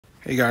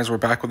Hey guys, we're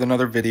back with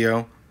another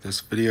video.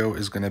 This video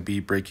is going to be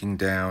breaking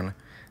down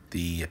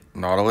the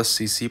Nautilus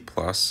CC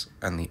Plus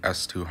and the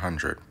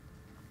S200.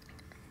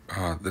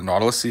 The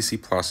Nautilus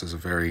CC Plus is a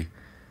very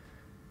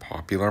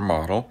popular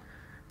model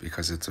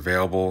because it's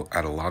available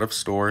at a lot of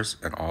stores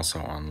and also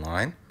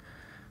online.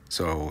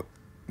 So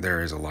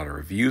there is a lot of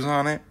reviews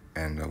on it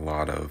and a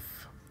lot of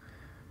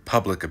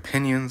public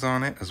opinions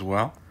on it as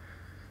well.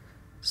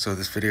 So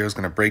this video is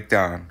going to break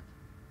down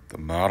the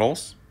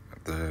models,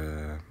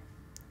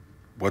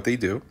 what they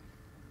do,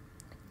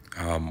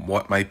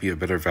 what might be a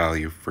better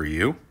value for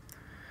you,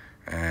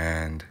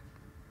 and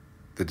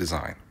the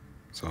design.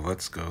 So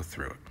let's go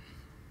through it.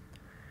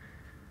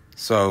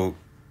 So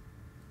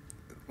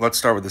let's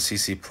start with the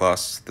CC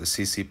Plus. The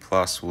CC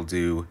Plus will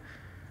do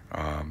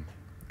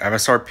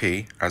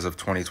MSRP as of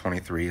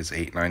 2023 is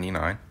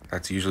 $899.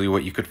 That's usually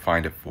what you could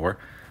find it for.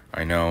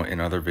 I know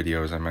in other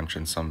videos I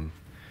mentioned some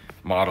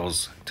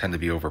models tend to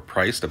be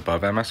overpriced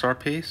above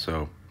MSRP,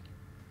 so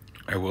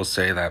I will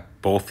say that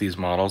both these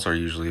models are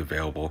usually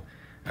available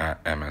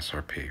at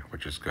MSRP,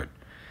 which is good.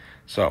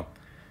 So,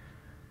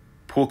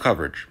 pool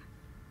coverage.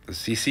 The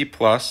CC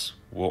Plus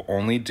will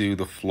only do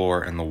the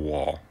floor and the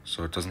wall,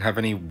 so it doesn't have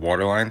any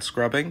waterline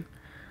scrubbing,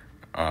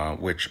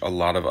 which a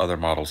lot of other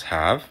models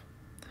have.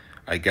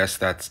 I guess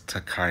that's to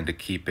kind of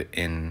keep it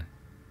in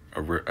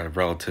a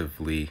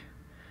relatively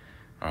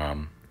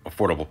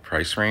affordable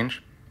price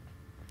range,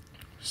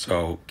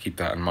 so keep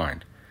that in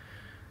mind.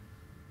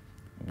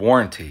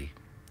 Warranty,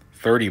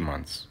 30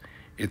 months.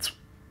 It's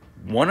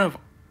one of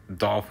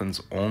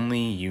Dolphin's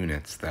only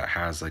units that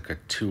has like a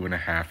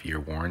 2.5-year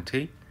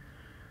warranty.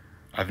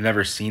 I've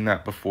never seen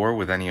that before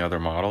with any other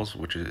models,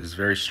 which is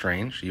very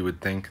strange. You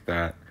would think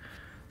that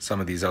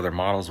some of these other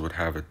models would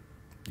have a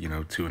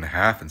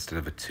 2.5 instead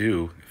of a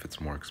 2 if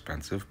it's more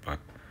expensive, but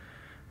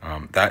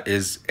that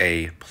is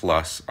a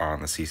plus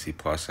on the CC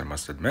Plus, I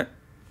must admit.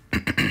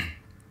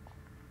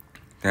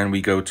 Then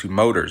we go to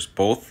motors.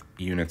 Both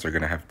units are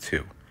going to have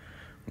two.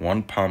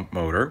 One pump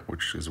motor,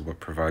 which is what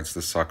provides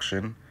the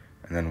suction,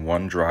 and then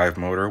one drive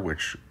motor,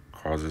 which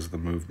causes the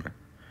movement.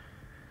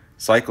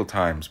 Cycle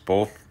times,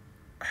 both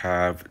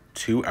have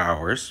 2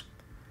 hours.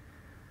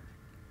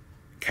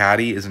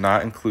 Caddy is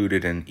not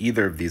included in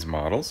either of these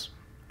models.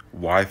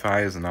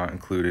 Wi-Fi is not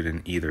included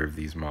in either of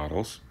these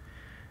models.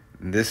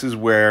 This is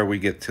where we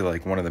get to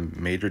like one of the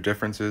major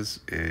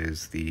differences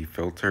is the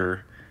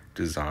filter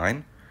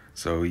design.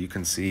 So you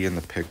can see in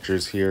the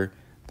pictures here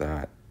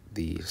that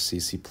the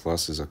CC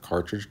Plus is a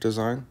cartridge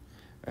design,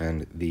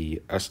 and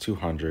the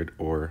S200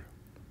 or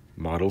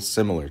models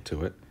similar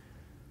to it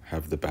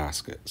have the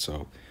basket.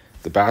 So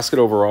the basket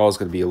overall is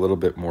going to be a little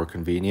bit more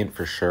convenient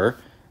for sure.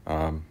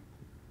 All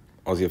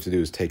you have to do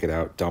is take it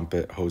out, dump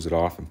it, hose it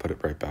off, and put it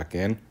right back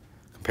in.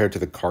 Compared to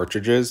the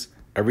cartridges,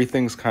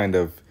 everything's kind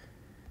of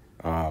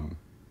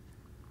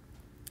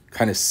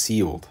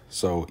sealed.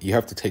 So you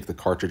have to take the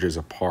cartridges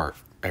apart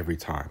every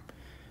time.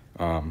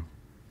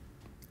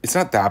 It's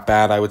not that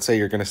bad. I would say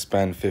you're going to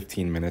spend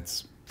 15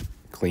 minutes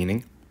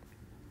cleaning,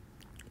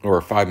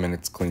 or 5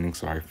 minutes cleaning,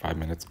 5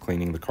 minutes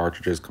cleaning the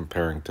cartridges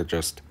comparing to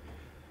just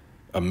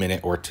a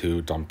minute or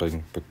two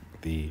dumping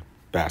the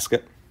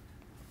basket.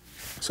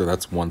 So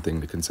that's one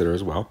thing to consider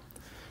as well.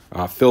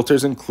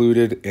 Filters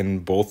included in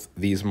both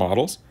these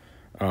models.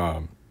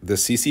 The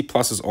CC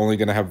Plus is only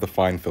going to have the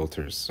fine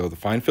filters. So the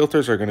fine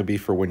filters are going to be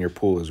for when your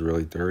pool is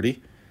really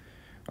dirty.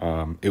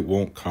 It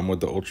won't come with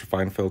the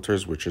ultrafine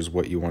filters, which is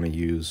what you want to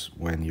use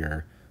when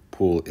your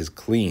pool is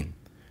clean.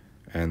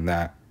 And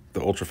that the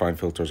ultrafine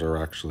filters are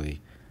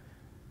actually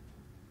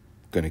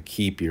going to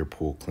keep your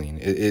pool clean.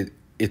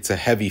 It's a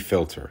heavy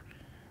filter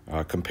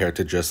compared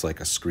to just like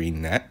a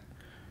screen net.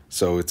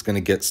 So it's going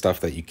to get stuff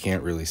that you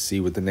can't really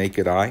see with the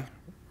naked eye.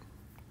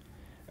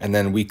 And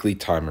then weekly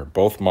timer.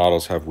 Both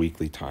models have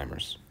weekly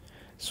timers.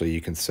 So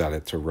you can set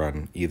it to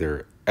run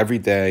either every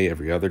day,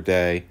 every other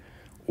day,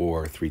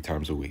 or 3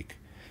 times a week.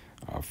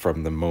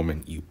 From the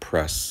moment you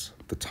press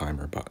the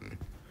timer button.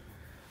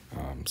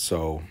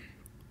 So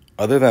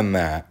other than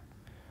that,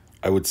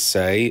 I would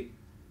say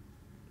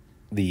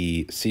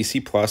the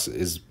CC Plus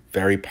is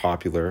very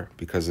popular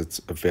because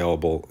it's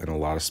available in a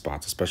lot of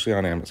spots, especially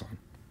on Amazon.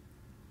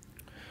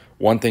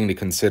 One thing to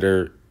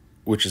consider,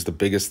 which is the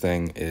biggest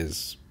thing,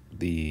 is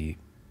the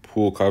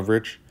pool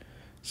coverage.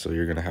 So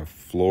you're going to have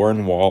floor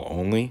and wall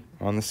only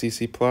on the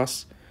CC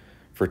Plus.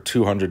 For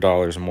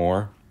 $200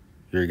 more,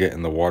 you're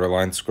getting the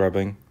waterline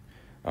scrubbing.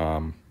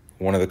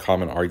 One of the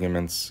common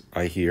arguments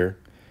I hear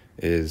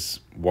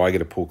is, why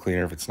get a pool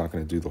cleaner if it's not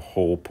going to do the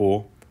whole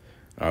pool?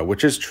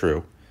 Which is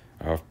true,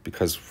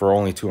 because for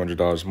only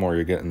 $200 more,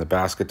 you're getting the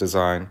basket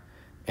design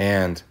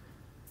and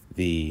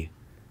the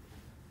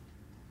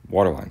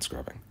waterline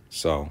scrubbing.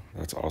 So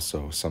that's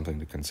also something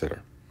to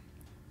consider.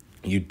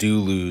 You do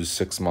lose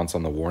 6 months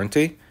on the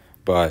warranty,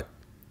 but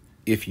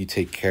if you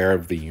take care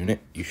of the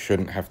unit, you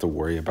shouldn't have to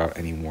worry about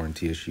any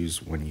warranty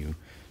issues when you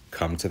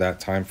come to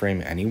that time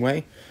frame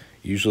anyway.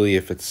 Usually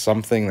if it's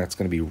something that's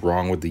going to be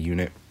wrong with the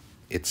unit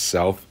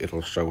itself,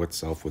 it'll show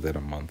itself within a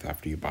month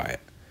after you buy it.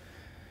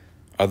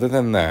 Other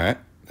than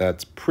that,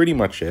 that's pretty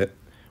much it.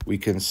 We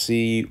can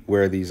see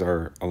where these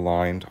are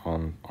aligned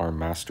on our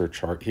master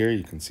chart here.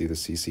 You can see the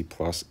CC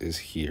Plus is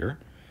here.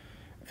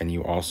 And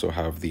you also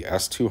have the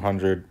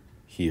S200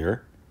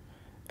 here.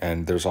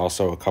 And there's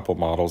also a couple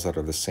models that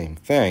are the same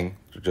thing,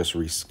 they're just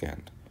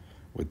reskinned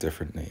with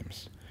different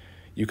names.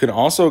 You can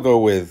also go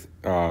with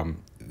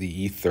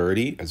the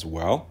E30 as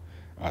well.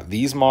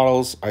 These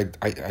models, I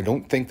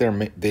don't think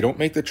they don't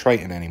make the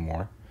Triton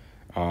anymore.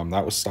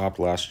 That was stopped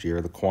last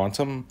year. The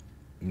Quantum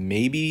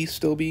may be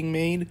still being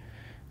made.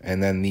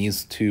 And then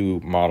these two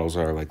models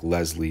are like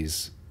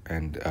Leslie's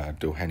and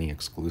Doheny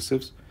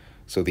exclusives.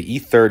 So the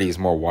E30 is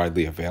more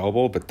widely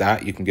available, but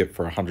that you can get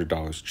for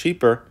 $100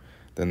 cheaper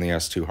than the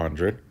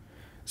S200.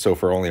 So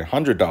for only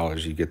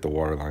 $100, you get the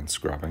waterline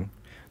scrubbing.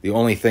 The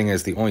only thing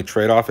is, the only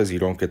trade-off is you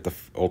don't get the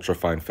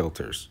ultra-fine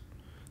filters.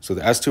 So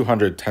the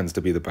S200 tends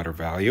to be the better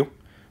value.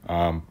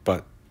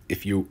 But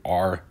if you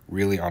are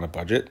really on a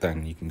budget,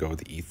 then you can go with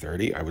the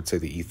E30. I would say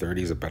the E30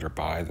 is a better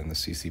buy than the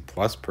CC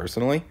Plus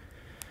personally.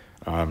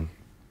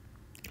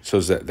 So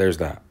there's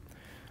that.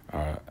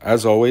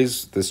 As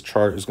always, this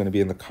chart is going to be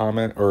in the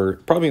comment, or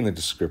probably in the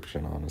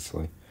description,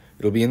 honestly.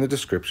 It'll be in the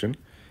description,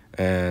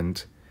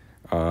 and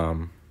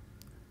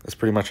that's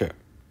pretty much it.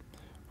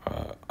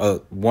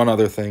 One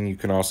other thing you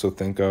can also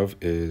think of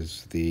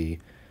is the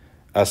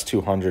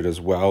S200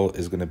 as well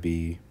is going to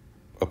be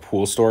a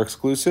pool store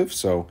exclusive.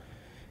 So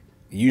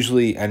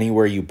usually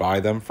anywhere you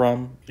buy them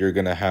from, you're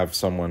going to have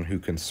someone who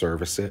can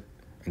service it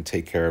and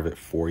take care of it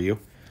for you,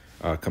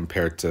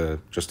 compared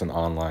to just an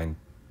online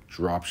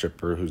drop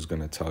shipper who's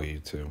going to tell you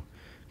to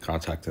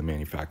contact the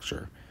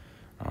manufacturer.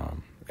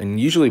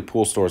 And usually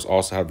pool stores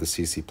also have the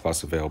CC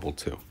Plus available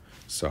too.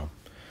 So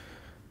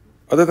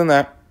other than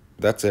that,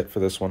 that's it for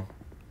this one.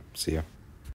 See ya.